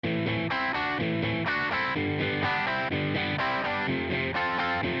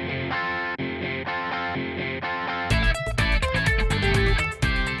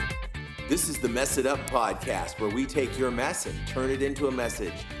the Mess It Up podcast, where we take your mess and turn it into a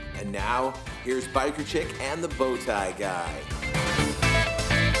message. And now, here's Biker Chick and the Bowtie Guy.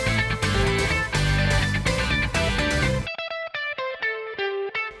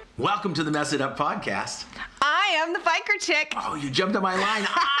 Welcome to the Mess It Up podcast. I am the Biker Chick. Oh, you jumped on my line.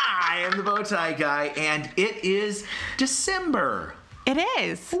 I am the Bowtie Guy, and it is December. It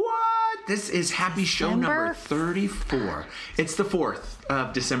is. What? This is Happy Show number December? 34. It's the 4th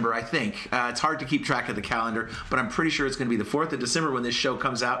of December, I think. It's hard to keep track of the calendar, but I'm pretty sure it's going to be the 4th of December when this show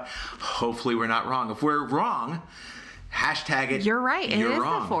comes out. Hopefully we're not wrong. If we're wrong, hashtag it. You're right. It You're is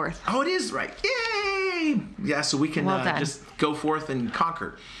wrong. the 4th. Oh, it is right. Yay! Yeah, so we can Well done. just go forth and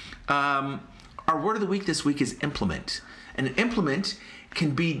conquer. Our word of the week this week is implement. And an implement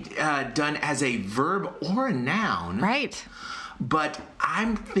can be done as a verb or a noun. Right. But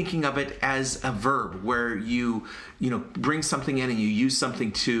I'm thinking of it as a verb where you bring something in and you use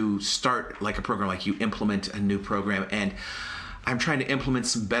something to start like a program, like you implement a new program. And I'm trying to implement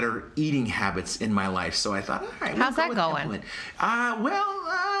some better eating habits in my life. So I thought, all right, How's that going? Implement.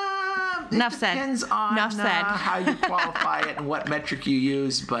 It Enough said. depends on Enough said. how you qualify it and what metric you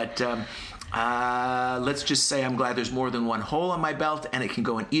use. But let's just say I'm glad there's more than one hole on my belt and it can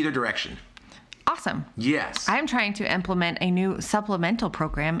go in either direction. Awesome. Yes. I'm trying to implement a new supplemental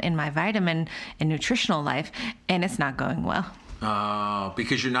program in my vitamin and nutritional life, and it's not going well. Oh,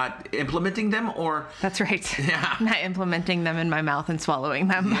 because you're not implementing them, or? That's right. Yeah. Not implementing them in my mouth and swallowing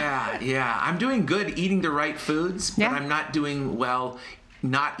them. Yeah. I'm doing good eating the right foods, but Yeah. I'm not doing well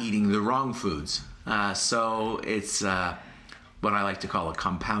not eating the wrong foods. So it's what I like to call a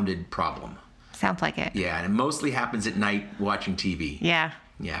compounded problem. Sounds like it. Yeah, and it mostly happens at night watching TV. Yeah.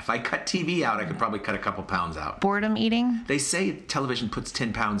 Yeah, if I cut TV out, I could probably cut a couple pounds out. Boredom eating? They say television puts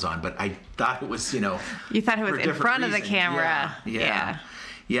 10 pounds on, but I thought it was, You thought it for was a in different front of the reason. camera.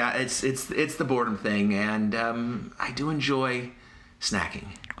 Yeah, it's the boredom thing, and I do enjoy snacking.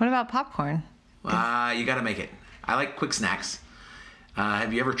 What about popcorn? You got to make it. I like quick snacks.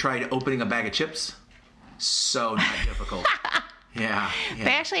 Have you ever tried opening a bag of chips? So not difficult. Yeah.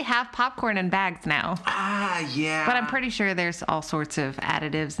 They actually have popcorn in bags now. Yeah. But I'm pretty sure there's all sorts of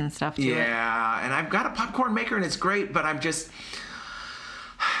additives and stuff to it. Yeah, and I've got a popcorn maker, and it's great, but I'm just...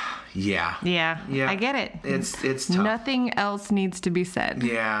 Yeah. Yeah. I get it. It's tough. Nothing else needs to be said.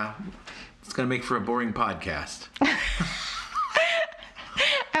 Yeah. It's going to make for a boring podcast.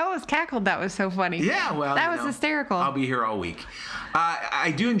 I almost cackled. That was so funny. Yeah, well, that was hysterical. I'll be here all week.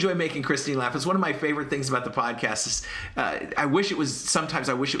 I do enjoy making Christine laugh. It's one of my favorite things about the podcast. Is, I wish it was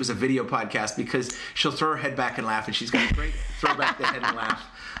a video podcast because she'll throw her head back and laugh, and she's got a great throw back the head and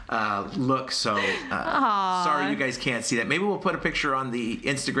laugh look. So sorry you guys can't see that. Maybe we'll put a picture on the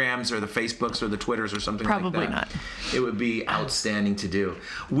Instagrams or the Facebooks or the Twitters or something like that. Probably not. It would be outstanding to do.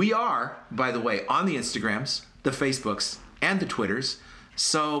 We are, by the way, on the Instagrams, the Facebooks, and the Twitters.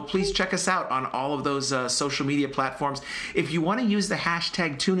 So please check us out on all of those social media platforms. If you want to use the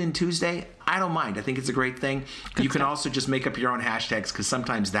hashtag TuneInTuesday, I don't mind. I think it's a great thing. You can also just make up your own hashtags because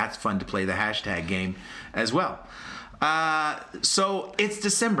sometimes that's fun to play the hashtag game as well. So it's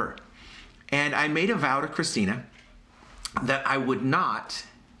December, and I made a vow to Christina that I would not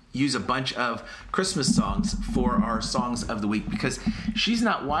use a bunch of Christmas songs for our songs of the week because she's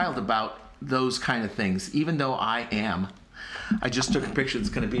not wild about those kind of things, even though I am. I just took a picture that's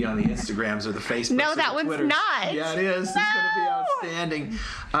going to be on the Instagrams or the Facebooks. No, or that the one's Twitters. not. Yeah, it is. It's going to be outstanding.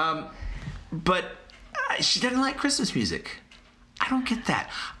 But she doesn't like Christmas music. I don't get that.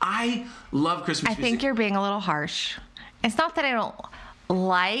 I love Christmas music. I think you're being a little harsh. It's not that I don't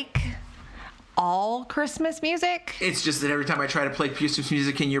like all Christmas music. It's just that every time I try to play Christmas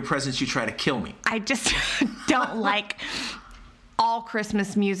music in your presence, you try to kill me. I just don't like all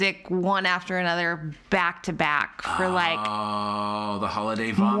Christmas music one after another back to back for the holiday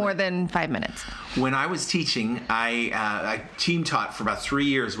vomit. more than 5 minutes. When I was teaching, I team taught for about 3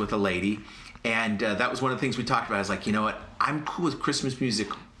 years with a lady, and that was one of the things we talked about. I was like, you know what? I'm cool with Christmas music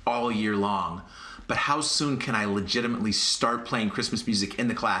all year long, but how soon can I legitimately start playing Christmas music in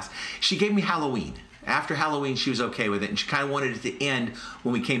the class? She gave me Halloween. After Halloween, she was okay with it, and she kind of wanted it to end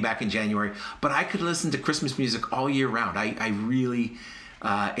when we came back in January. But I could listen to Christmas music all year round. I really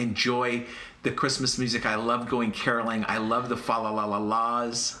enjoy the Christmas music. I love going caroling. I love the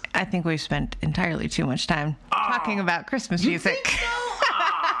fa-la-la-la-las. I think we've spent entirely too much time talking about Christmas music. You think so?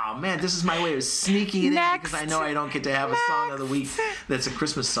 Oh, man, this is my way of sneaking it in because I know I don't get to have a song of the week that's a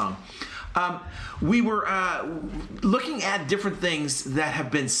Christmas song. We were looking at different things that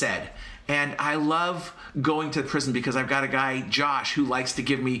have been said. And I love going to the prison because I've got a guy, Josh, who likes to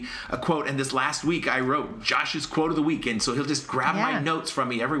give me a quote. And this last week I wrote Josh's quote of the week. And so he'll just grab my notes from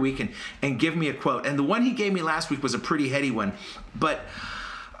me every week and give me a quote. And the one he gave me last week was a pretty heady one. But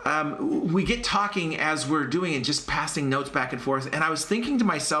we get talking as we're doing and just passing notes back and forth. And I was thinking to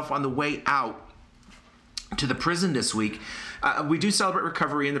myself on the way out to the prison this week, we do Celebrate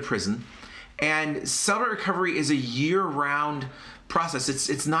Recovery in the prison. And Celebrate Recovery is a year-round process.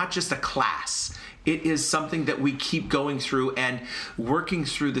 It's not just a class. It is something that we keep going through and working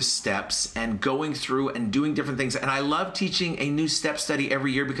through the steps and going through and doing different things. And I love teaching a new step study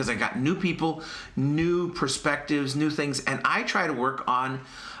every year because I got new people, new perspectives, new things. And I try to work on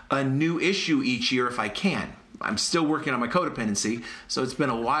a new issue each year if I can. I'm still working on my codependency, so it's been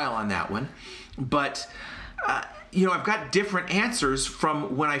a while on that one. But, I've got different answers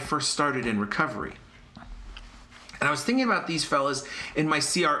from when I first started in recovery. And I was thinking about these fellas in my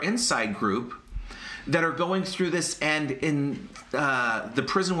CR Inside group that are going through this, and in the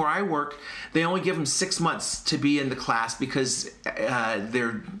prison where I work, they only give them 6 months to be in the class because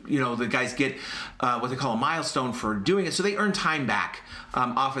the guys get what they call a milestone for doing it. So they earn time back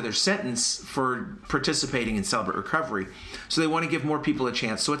off of their sentence for participating in Celebrate Recovery. So they want to give more people a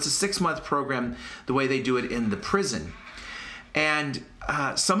chance. So it's a 6-month program the way they do it in the prison. And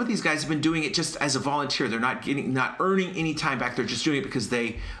some of these guys have been doing it just as a volunteer. They're not earning any time back. They're just doing it because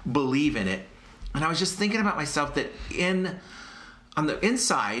they believe in it. And I was just thinking about myself that on the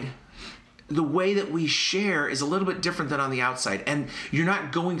inside, the way that we share is a little bit different than on the outside. And you're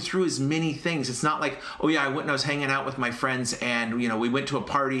not going through as many things. It's not like, oh yeah, I went and I was hanging out with my friends and, we went to a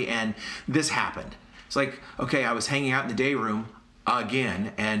party and this happened. It's like, okay, I was hanging out in the day room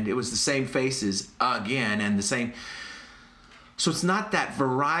again and it was the same faces again and the same. So it's not that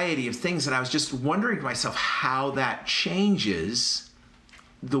variety of things. And I was just wondering to myself how that changes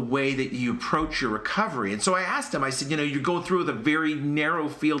the way that you approach your recovery. And so I asked him, I said, you go through a very narrow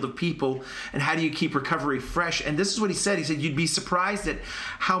field of people, and how do you keep recovery fresh? And this is what he said. He said, you'd be surprised at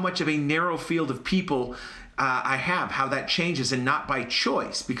how much of a narrow field of people I have, how that changes, and not by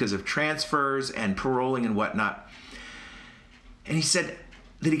choice because of transfers and paroling and whatnot. And he said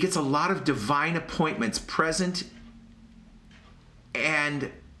that he gets a lot of divine appointments present,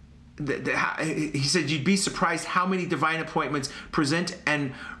 and he said you'd be surprised how many divine appointments present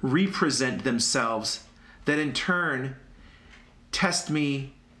and represent themselves that in turn test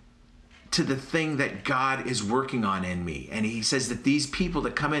me to the thing that God is working on in me. And he says that these people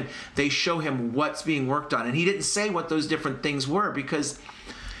that come in, they show him what's being worked on. And he didn't say what those different things were because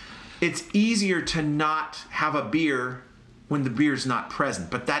it's easier to not have a beer when the beer's not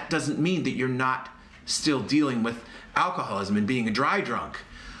present. But that doesn't mean that you're not still dealing with alcoholism and being a dry drunk.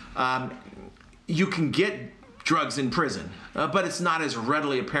 You can get drugs in prison, but it's not as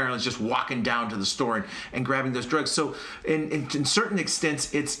readily apparent as just walking down to the store and grabbing those drugs. So in certain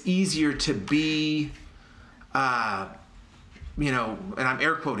extents, it's easier to be, and I'm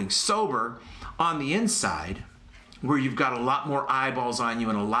air quoting, sober on the inside, where you've got a lot more eyeballs on you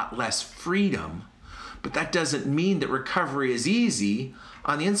and a lot less freedom. But that doesn't mean that recovery is easy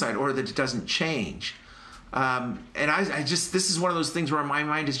on the inside or that it doesn't change. And I just, this is one of those things where my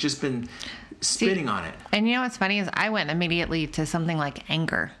mind has just been spinning on it. And what's funny is I went immediately to something like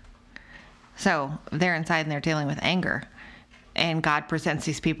anger. So they're inside and they're dealing with anger. And God presents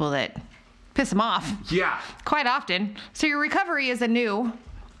these people that piss them off. Yeah. Quite often. So your recovery is anew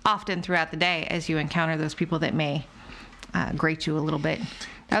often throughout the day as you encounter those people that may grate you a little bit.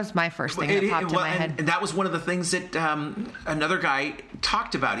 That was my first thing that popped in my head. And that was one of the things that another guy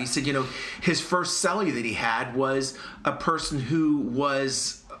talked about. He said, his first cellie that he had was a person who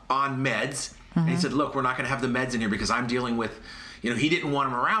was on meds. Mm-hmm. And he said, look, we're not going to have the meds in here because I'm dealing with, he didn't want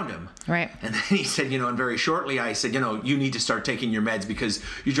them around him. Right. And then he said, and very shortly I said, you need to start taking your meds because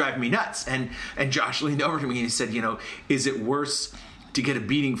you're driving me nuts. And Josh leaned over to me and he said, is it worse to get a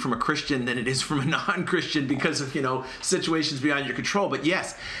beating from a Christian than it is from a non-Christian because of, situations beyond your control? But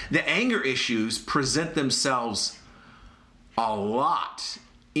yes, the anger issues present themselves a lot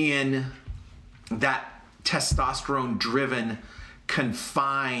in that testosterone-driven,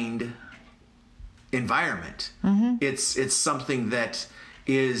 confined environment. Mm-hmm. It's something that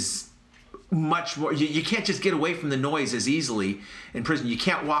is much more, you can't just get away from the noise as easily in prison. You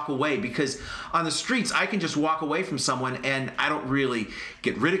can't walk away because on the streets I can just walk away from someone and I don't really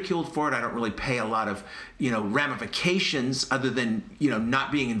get ridiculed for it. I don't really pay a lot of ramifications other than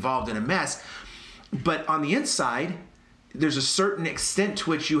not being involved in a mess. But on the inside there's a certain extent to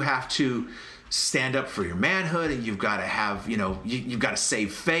which you have to stand up for your manhood, and you've got to have, you've got to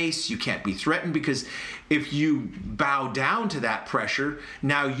save face. You can't be threatened, because if you bow down to that pressure,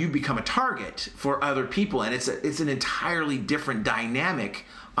 now you become a target for other people, and it's an entirely different dynamic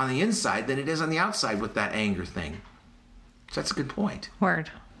on the inside than it is on the outside with that anger thing. So that's a good point. Word.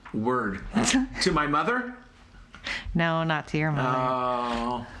 To my mother? No, not to your mother.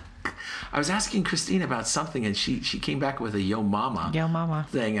 Oh. I was asking Christine about something, and she came back with a yo mama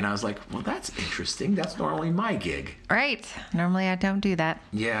thing, and I was like, well, that's interesting. That's normally my gig. Right. Normally I don't do that.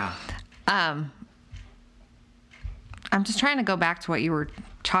 Yeah. I'm just trying to go back to what you were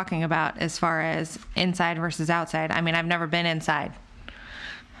talking about as far as inside versus outside. I mean, I've never been inside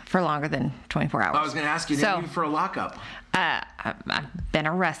for longer than 24 hours. I was going to ask you, didn't you for a lockup? I've been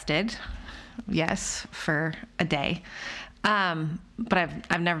arrested, yes, for a day. But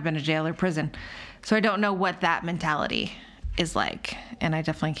I've never been to jail or prison. So I don't know what that mentality is like, and I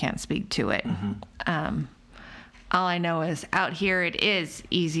definitely can't speak to it. Mm-hmm. All I know is out here it is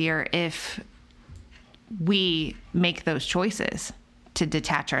easier if we make those choices to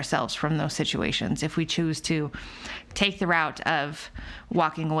detach ourselves from those situations. If we choose to take the route of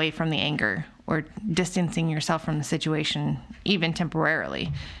walking away from the anger or distancing yourself from the situation, even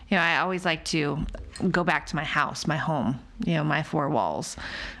temporarily. I always like to go back to my house, my home, my four walls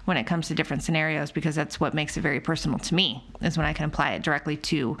when it comes to different scenarios, because that's what makes it very personal to me, is when I can apply it directly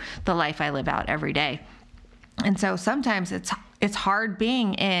to the life I live out every day. And so sometimes it's hard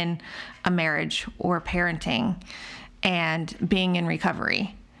being in a marriage or parenting and being in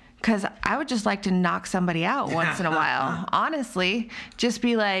recovery, because I would just like to knock somebody out once in a while. Honestly, just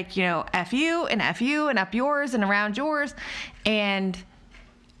be like, F you and F you and up yours and around yours. And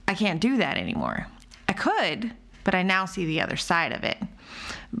I can't do that anymore. I could, but I now see the other side of it.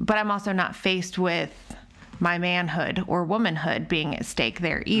 But I'm also not faced with my manhood or womanhood being at stake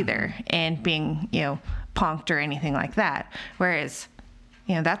there either, and being, punked or anything like that. Whereas,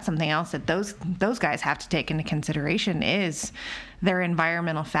 that's something else that those guys have to take into consideration, is their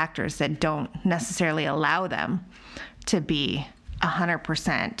environmental factors that don't necessarily allow them to be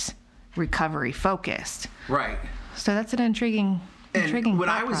 100% recovery focused. Right. So that's an intriguing when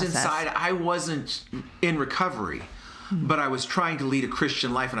I was process. Inside, I wasn't in recovery, but I was trying to lead a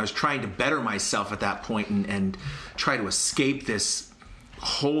Christian life, and I was trying to better myself at that point and try to escape this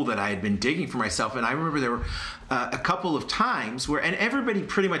hole that I had been digging for myself. And I remember there were a couple of times where, and everybody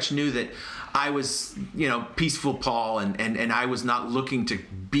pretty much knew that I was, peaceful Paul, and I was not looking to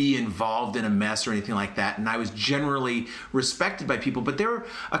be involved in a mess or anything like that. And I was generally respected by people. But there were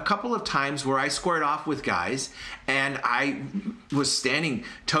a couple of times where I squared off with guys, and I was standing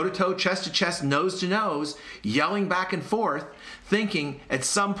toe to toe, chest to chest, nose to nose, yelling back and forth, thinking at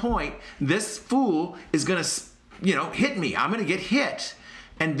some point, this fool is going to, hit me. I'm going to get hit.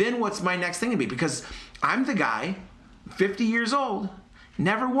 And then what's my next thing to be? Because I'm the guy, 50 years old,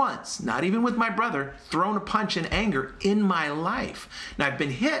 never once, not even with my brother, thrown a punch in anger in my life. Now, I've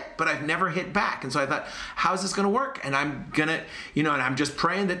been hit, but I've never hit back. And so I thought, how's this going to work? And I'm going to, and I'm just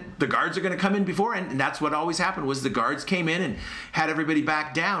praying that the guards are going to come in before. And that's what always happened, was the guards came in and had everybody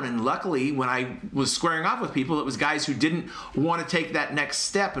back down. And luckily, when I was squaring off with people, it was guys who didn't want to take that next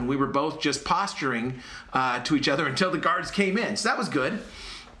step. And we were both just posturing to each other until the guards came in. So that was good.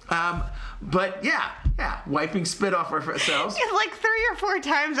 But yeah, wiping spit off ourselves. It's like 3 or 4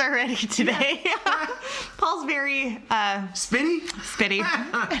 times already today. Yeah. Paul's very spitty.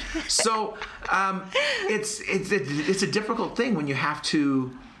 So it's a difficult thing when you have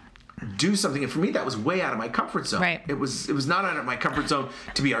to do something, and for me that was way out of my comfort zone. Right. It was not out of my comfort zone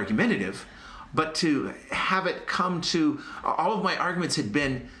to be argumentative, but to have it come to, all of my arguments had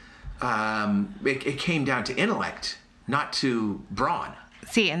been, it came down to intellect, not to brawn.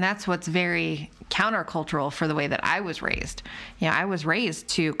 See, and that's what's very countercultural for the way that I was raised. I was raised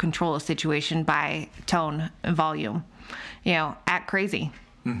to control a situation by tone and volume. Act crazy.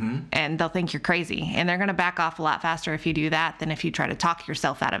 Mm-hmm. And they'll think you're crazy. And they're going to back off a lot faster if you do that than if you try to talk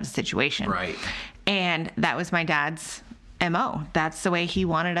yourself out of a situation. Right. And that was my dad's MO. That's the way he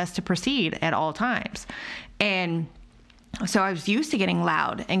wanted us to proceed at all times. And so I was used to getting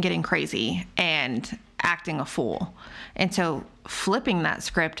loud and getting crazy and acting a fool. And so flipping that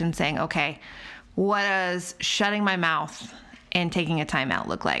script and saying, okay, what does shutting my mouth and taking a timeout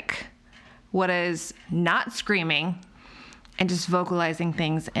look like? What is not screaming and just vocalizing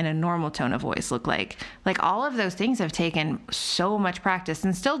things in a normal tone of voice look like? Like, all of those things have taken so much practice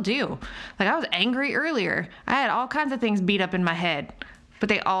and still do. Like, I was angry earlier. I had all kinds of things beat up in my head, but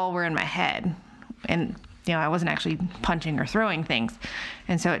they all were in my head. And, I wasn't actually punching or throwing things.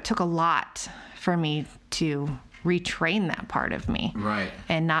 And so it took a lot for me to retrain that part of me. Right.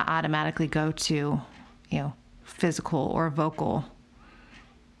 And not automatically go to, physical or vocal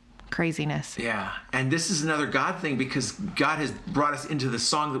craziness. Yeah. And this is another God thing, because God has brought us into the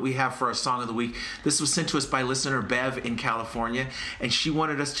song that we have for our Song of the Week. This was sent to us by listener Bev in California, and she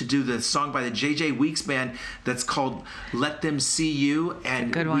wanted us to do the song by the J.J. Weeks Band that's called Let Them See You.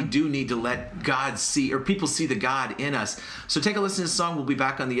 And good we one. do need to let God see, or people see the God in us. So take a listen to this song. We'll be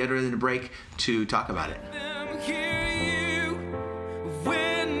back on the other end of the break to talk about it. Hear you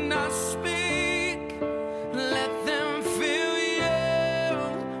when I speak. Let them feel you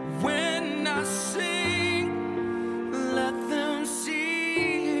when I sing. Let them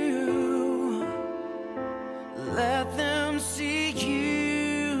see you. Let them see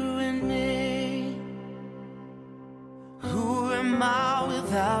you in me. Who am I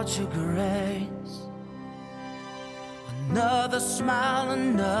without your grace? Another smile,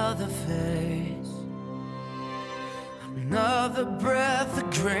 another face. Another breath, a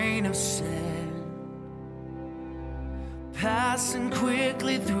grain of sand, passing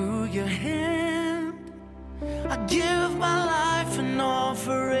quickly through your hand. I give my life an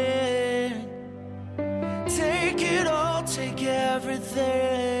offering. Take it all, take everything.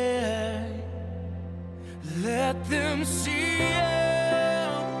 Let them see you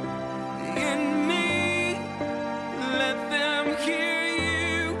in me. Let them hear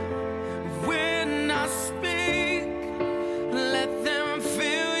you when I speak. Let them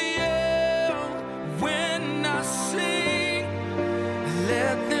feel you when I sing.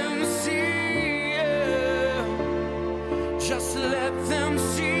 Let them see you. Just let them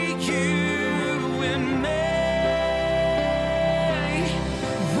see you in me.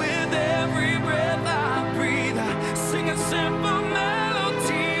 With every breath I breathe, I sing a simple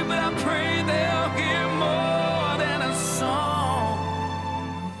melody, but I pray they'll hear more than a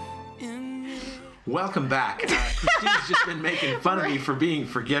song in me. Welcome back. Christine's just been making fun of me for being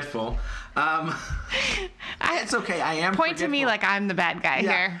forgetful. It's okay. I am Point to me forgetful. like I'm the bad guy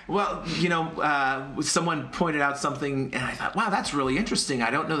here. Well, someone pointed out something, and I thought, wow, that's really interesting. I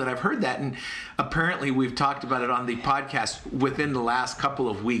don't know that I've heard that. And apparently we've talked about it on the podcast within the last couple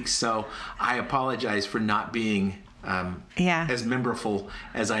of weeks. So I apologize for not being as memberful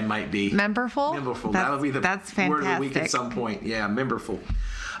as I might be. Memberful? Memberful. That'll be the that's word of the week at fantastic. some point. Yeah, memberful.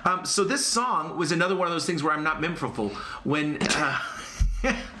 So this song was another one of those things where I'm not memberful. When...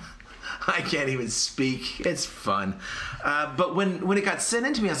 I can't even speak. It's fun. But when it got sent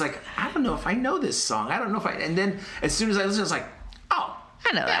in to me, I was like, I don't know if I know this song. I don't know if I... And then as soon as I listened, I was like, oh.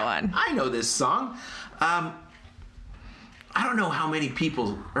 I know that one. I know this song. I don't know how many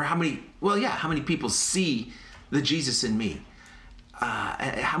people, or how many people see the Jesus in me.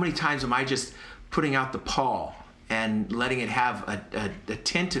 How many times am I just putting out the pall and letting it have a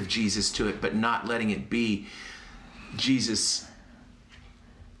tint of Jesus to it, but not letting it be Jesus?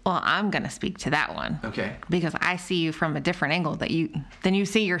 Well, I'm going to speak to that one. Okay. Because I see you from a different angle than you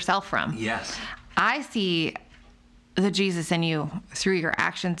see yourself from. Yes. I see the Jesus in you through your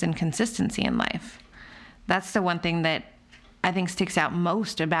actions and consistency in life. That's the one thing that I think sticks out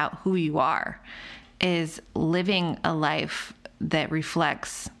most about who you are, is living a life that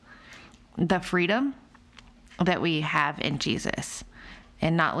reflects the freedom that we have in Jesus,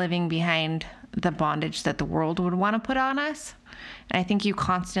 and not living behind the bondage that the world would want to put on us. And I think you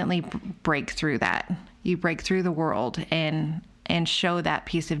constantly break through that. You break through the world and show that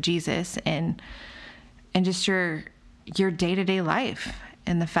piece of Jesus and just your day-to-day life,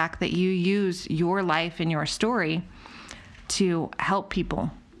 and the fact that you use your life and your story to help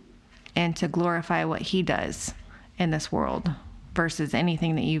people and to glorify what he does in this world versus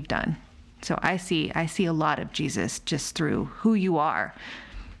anything that you've done. So I see a lot of Jesus just through who you are.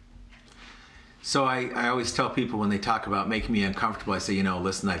 So I always tell people when they talk about making me uncomfortable, I say,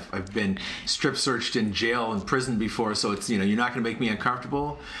 listen, I've been strip searched in jail and prison before, so it's, you're not going to make me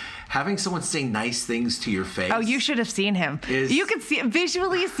uncomfortable. Having someone say nice things to your face. Oh, you should have seen him. You could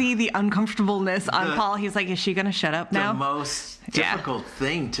visually see the uncomfortableness on Paul. He's like, is she going to shut up now? The most difficult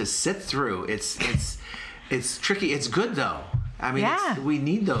thing to sit through. It's tricky. It's good though. I mean, we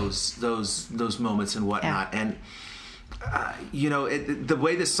need those moments and whatnot. And the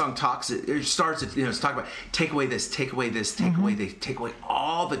way this song talks, it starts. It's talking about take away this, take away this, take away this, take away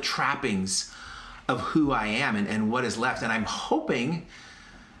all the trappings of who I am and what is left. And I'm hoping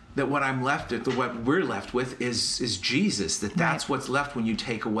that what I'm left with, what we're left with, is Jesus. That's what's left when you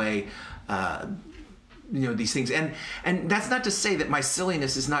take away, these things. And that's not to say that my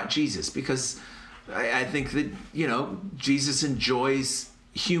silliness is not Jesus, because I think that Jesus enjoys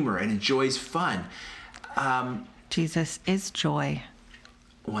humor and enjoys fun. Jesus is joy.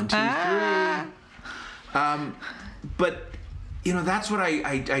 1, 2, 3. But that's what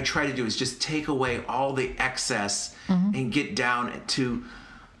I try to do, is just take away all the excess and get down to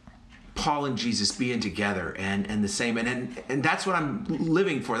Paul and Jesus being together and the same. And that's what I'm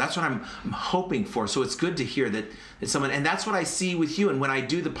living for. That's what I'm hoping for. So it's good to hear that it's someone, and that's what I see with you. And when I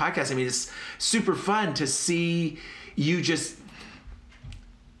do the podcast, I mean, it's super fun to see you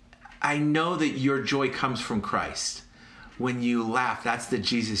I know that your joy comes from Christ. When you laugh, that's the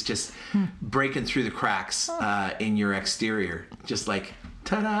Jesus just breaking through the cracks in your exterior. Just like,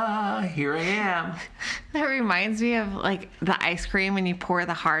 ta-da, here I am. That reminds me of like the ice cream and you pour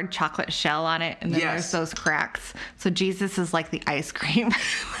the hard chocolate shell on it and then there's those cracks. So Jesus is like the ice cream.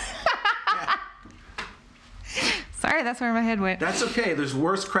 Sorry, that's where my head went. That's okay. There's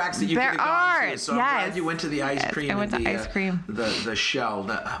worse cracks that you could have gone to. So I'm glad you went to the ice cream. I went to ice cream. The shell,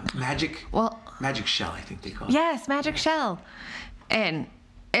 the magic shell, I think they call it. Yes, magic shell. And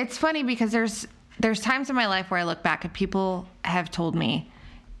it's funny because there's times in my life where I look back and people have told me,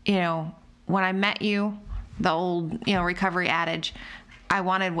 when I met you, the old, recovery adage, I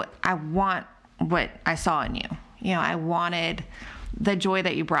want what I saw in you. I wanted the joy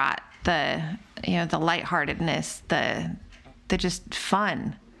that you brought, the lightheartedness, the just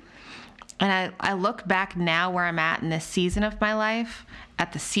fun. And I look back now where I'm at in this season of my life,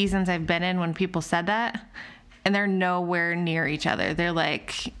 at the seasons I've been in when people said that, and they're nowhere near each other. They're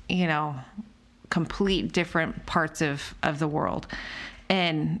like, complete different parts of the world.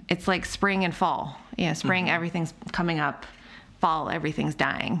 And it's like spring and fall. Spring, everything's coming up. Fall, everything's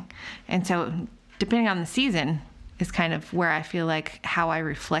dying. And so depending on the season is kind of where I feel like how I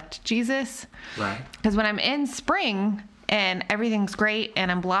reflect Jesus. Right. Because when I'm in spring and everything's great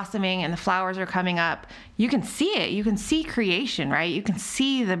and I'm blossoming and the flowers are coming up, you can see it. You can see creation, right? You can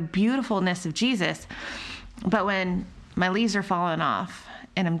see the beautifulness of Jesus. But when my leaves are falling off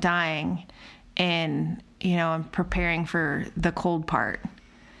and I'm dying and, I'm preparing for the cold part,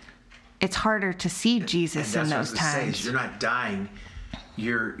 it's harder to see Jesus in those times. You're not dying.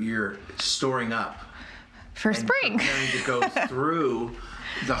 You're storing up. For spring. Preparing to go through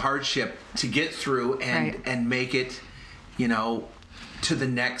the hardship to get through and make it, to the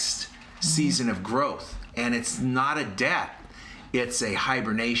next season of growth. And it's not a death. It's a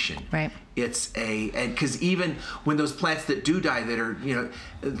hibernation. Right. Because even when those plants that do die, that are,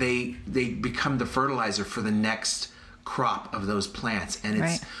 they become the fertilizer for the next crop of those plants.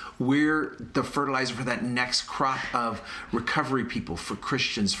 And we're the fertilizer for that next crop of recovery people, for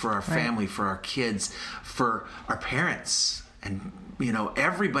Christians, for our family, for our kids, for our parents, and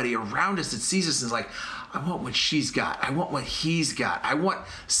everybody around us that sees us is like, I want what she's got. I want what he's got. I want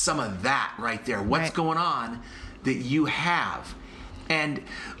some of that right there. What's going on that you have? And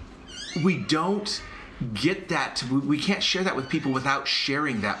we don't get that. We can't share that with people without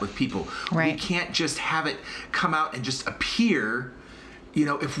sharing that with people. Right. We can't just have it come out and just appear,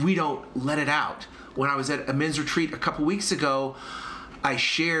 if we don't let it out. When I was at a men's retreat a couple weeks ago, I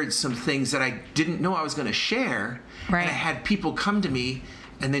shared some things that I didn't know I was going to share. Right. And I had people come to me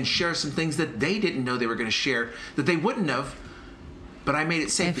and then share some things that they didn't know they were going to share, that they wouldn't have, but I made it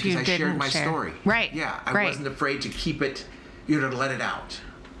safe because I shared my story. Right. Yeah, I wasn't afraid to keep it, to let it out.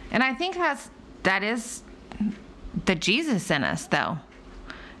 And I think that is the Jesus in us, though,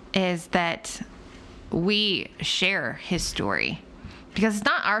 is that we share his story, because it's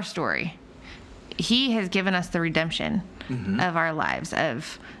not our story. He has given us the redemption of our lives,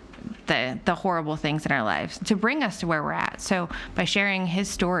 of the horrible things in our lives, to bring us to where we're at. So by sharing his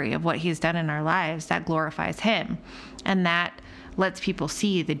story of what he's done in our lives, that glorifies him, and that lets people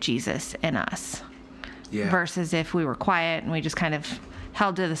see the Jesus in us. Yeah. Versus if we were quiet and we just kind of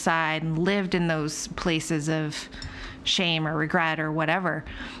held to the side and lived in those places of shame or regret or whatever,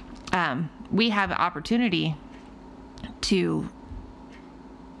 we have an opportunity to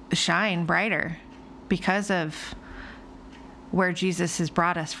shine brighter because of where Jesus has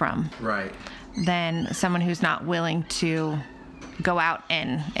brought us from. Right. Than someone who's not willing to go out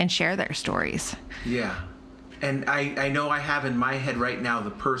and share their stories. Yeah. And I know I have in my head right now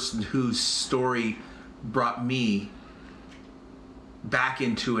the person whose story brought me back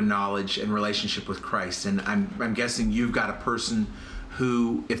into a knowledge and relationship with Christ. And I'm guessing you've got a person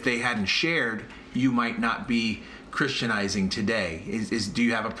who, if they hadn't shared, you might not be Christianizing today. Do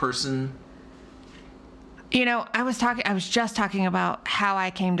you have a person? I was just talking about how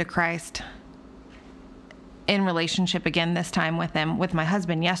I came to Christ in relationship again, this time with my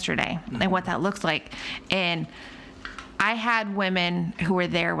husband yesterday, and what that looks like. And I had women who were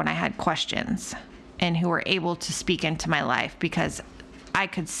there when I had questions and who were able to speak into my life, because I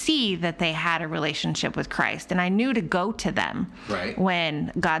could see that they had a relationship with Christ, and I knew to go to them Right.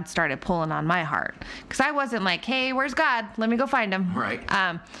 when God started pulling on my heart. Because I wasn't like, hey, where's God? Let me go find him. Right.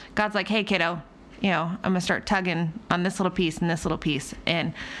 God's like, hey, kiddo, I'm going to start tugging on this little piece and this little piece.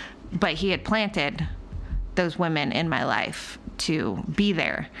 But he had planted those women in my life to be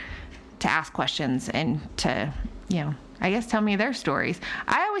there, to ask questions, and to, I guess tell me their stories.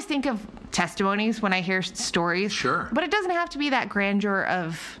 I always think of testimonies when I hear stories. Sure. But it doesn't have to be that grandeur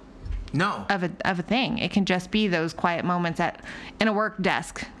of No. a thing. It can just be those quiet moments in a work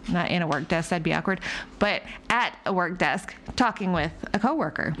desk. Not in a work desk, that'd be awkward. But at a work desk, talking with a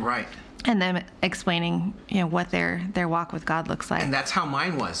coworker. Right. And them explaining, what their walk with God looks like. And that's how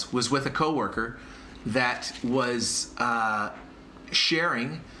mine was with a coworker that was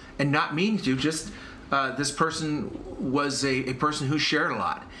sharing, and not meaning to, just this person was a person who shared a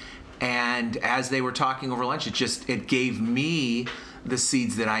lot. And as they were talking over lunch, it gave me the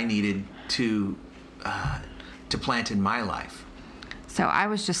seeds that I needed to plant in my life. So I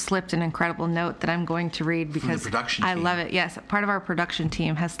was just slipped an incredible note that I'm going to read because production I team. love it. Yes, part of our production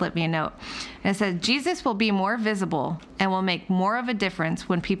team has slipped me a note. And it says, Jesus will be more visible and will make more of a difference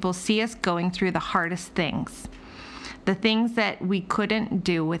when people see us going through the hardest things, the things that we couldn't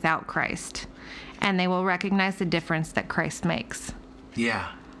do without Christ. And they will recognize the difference that Christ makes.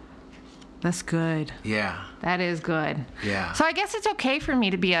 Yeah. That's good. Yeah. That is good. Yeah. So I guess it's okay for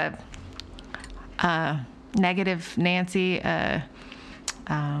me to be a negative Nancy,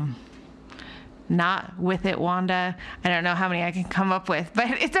 not with it Wanda. I don't know how many I can come up with, but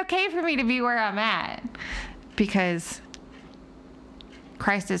it's okay for me to be where I'm at because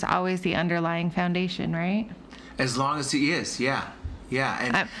Christ is always the underlying foundation, right? As long as he is, yeah. Yeah.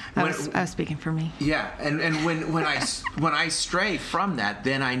 And I was speaking for me. Yeah, and when I stray from that,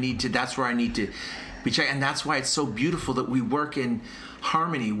 then that's where I need to be checked. And that's why it's so beautiful that we work in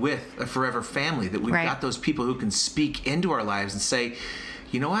harmony with a Forever Family, that we've got those people who can speak into our lives and say,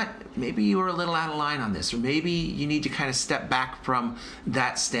 you know what, maybe you were a little out of line on this, or maybe you need to kind of step back from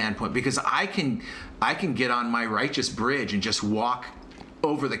that standpoint, because I can get on my righteous bridge and just walk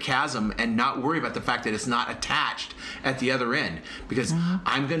over the chasm and not worry about the fact that it's not attached at the other end, because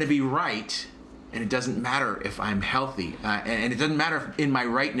I'm going to be right, and it doesn't matter if I'm healthy, and it doesn't matter if in my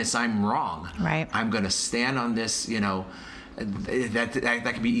rightness I'm wrong. Right. I'm going to stand on this, that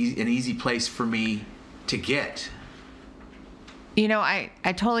can be an easy place for me to get. I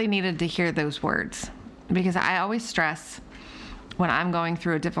totally needed to hear those words because I always stress when I'm going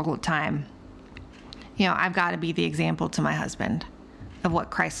through a difficult time, I've got to be the example to my husband of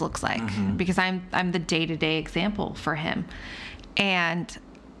what Christ looks like, because I'm the day-to-day example for him. And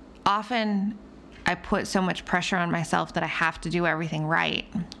often I put so much pressure on myself that I have to do everything right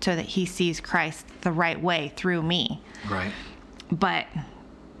so that he sees Christ the right way through me. Right. But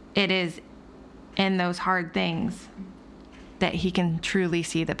it is in those hard things that he can truly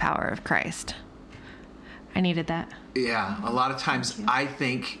see the power of Christ. I needed that. Yeah, a lot of times I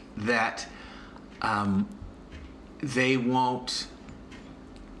think that they won't.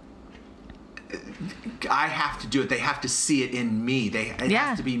 I have to do it. They have to see it in me. It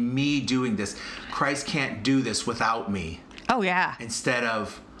has to be me doing this. Christ can't do this without me. Oh, yeah. Instead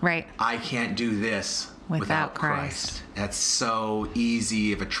of, right, I can't do this without Christ. That's so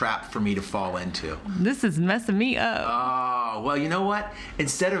easy of a trap for me to fall into. This is messing me up. Oh, well, you know what?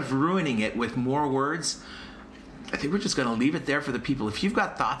 Instead of ruining it with more words, I think we're just going to leave it there for the people. If you've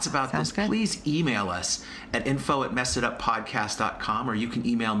got thoughts about this, please email us at info@messituppodcast.com, or you can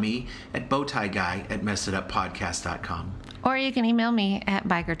email me at bowtieguy@messituppodcast.com. Or you can email me at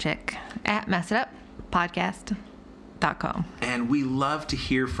bikerchick@messituppodcast.com. And we love to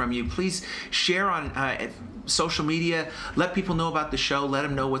hear from you. Please share on social media. Let people know about the show. Let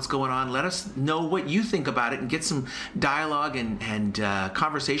them know what's going on. Let us know what you think about it, and get some dialogue and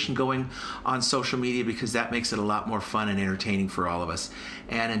conversation going on social media, because that makes it a lot more fun and entertaining for all of us.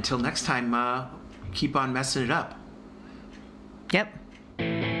 And until next time, keep on messing it up. Yep.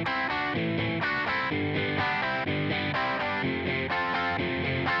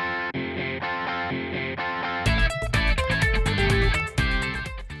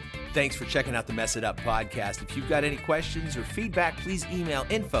 Thanks for checking out the Mess It Up podcast. If you've got any questions or feedback, please email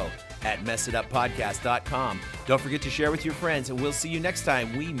info@messituppodcast.com. Don't forget to share with your friends, and we'll see you next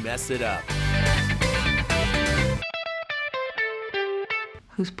time we mess it up.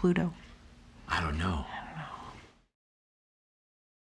 Who's Pluto? I don't know.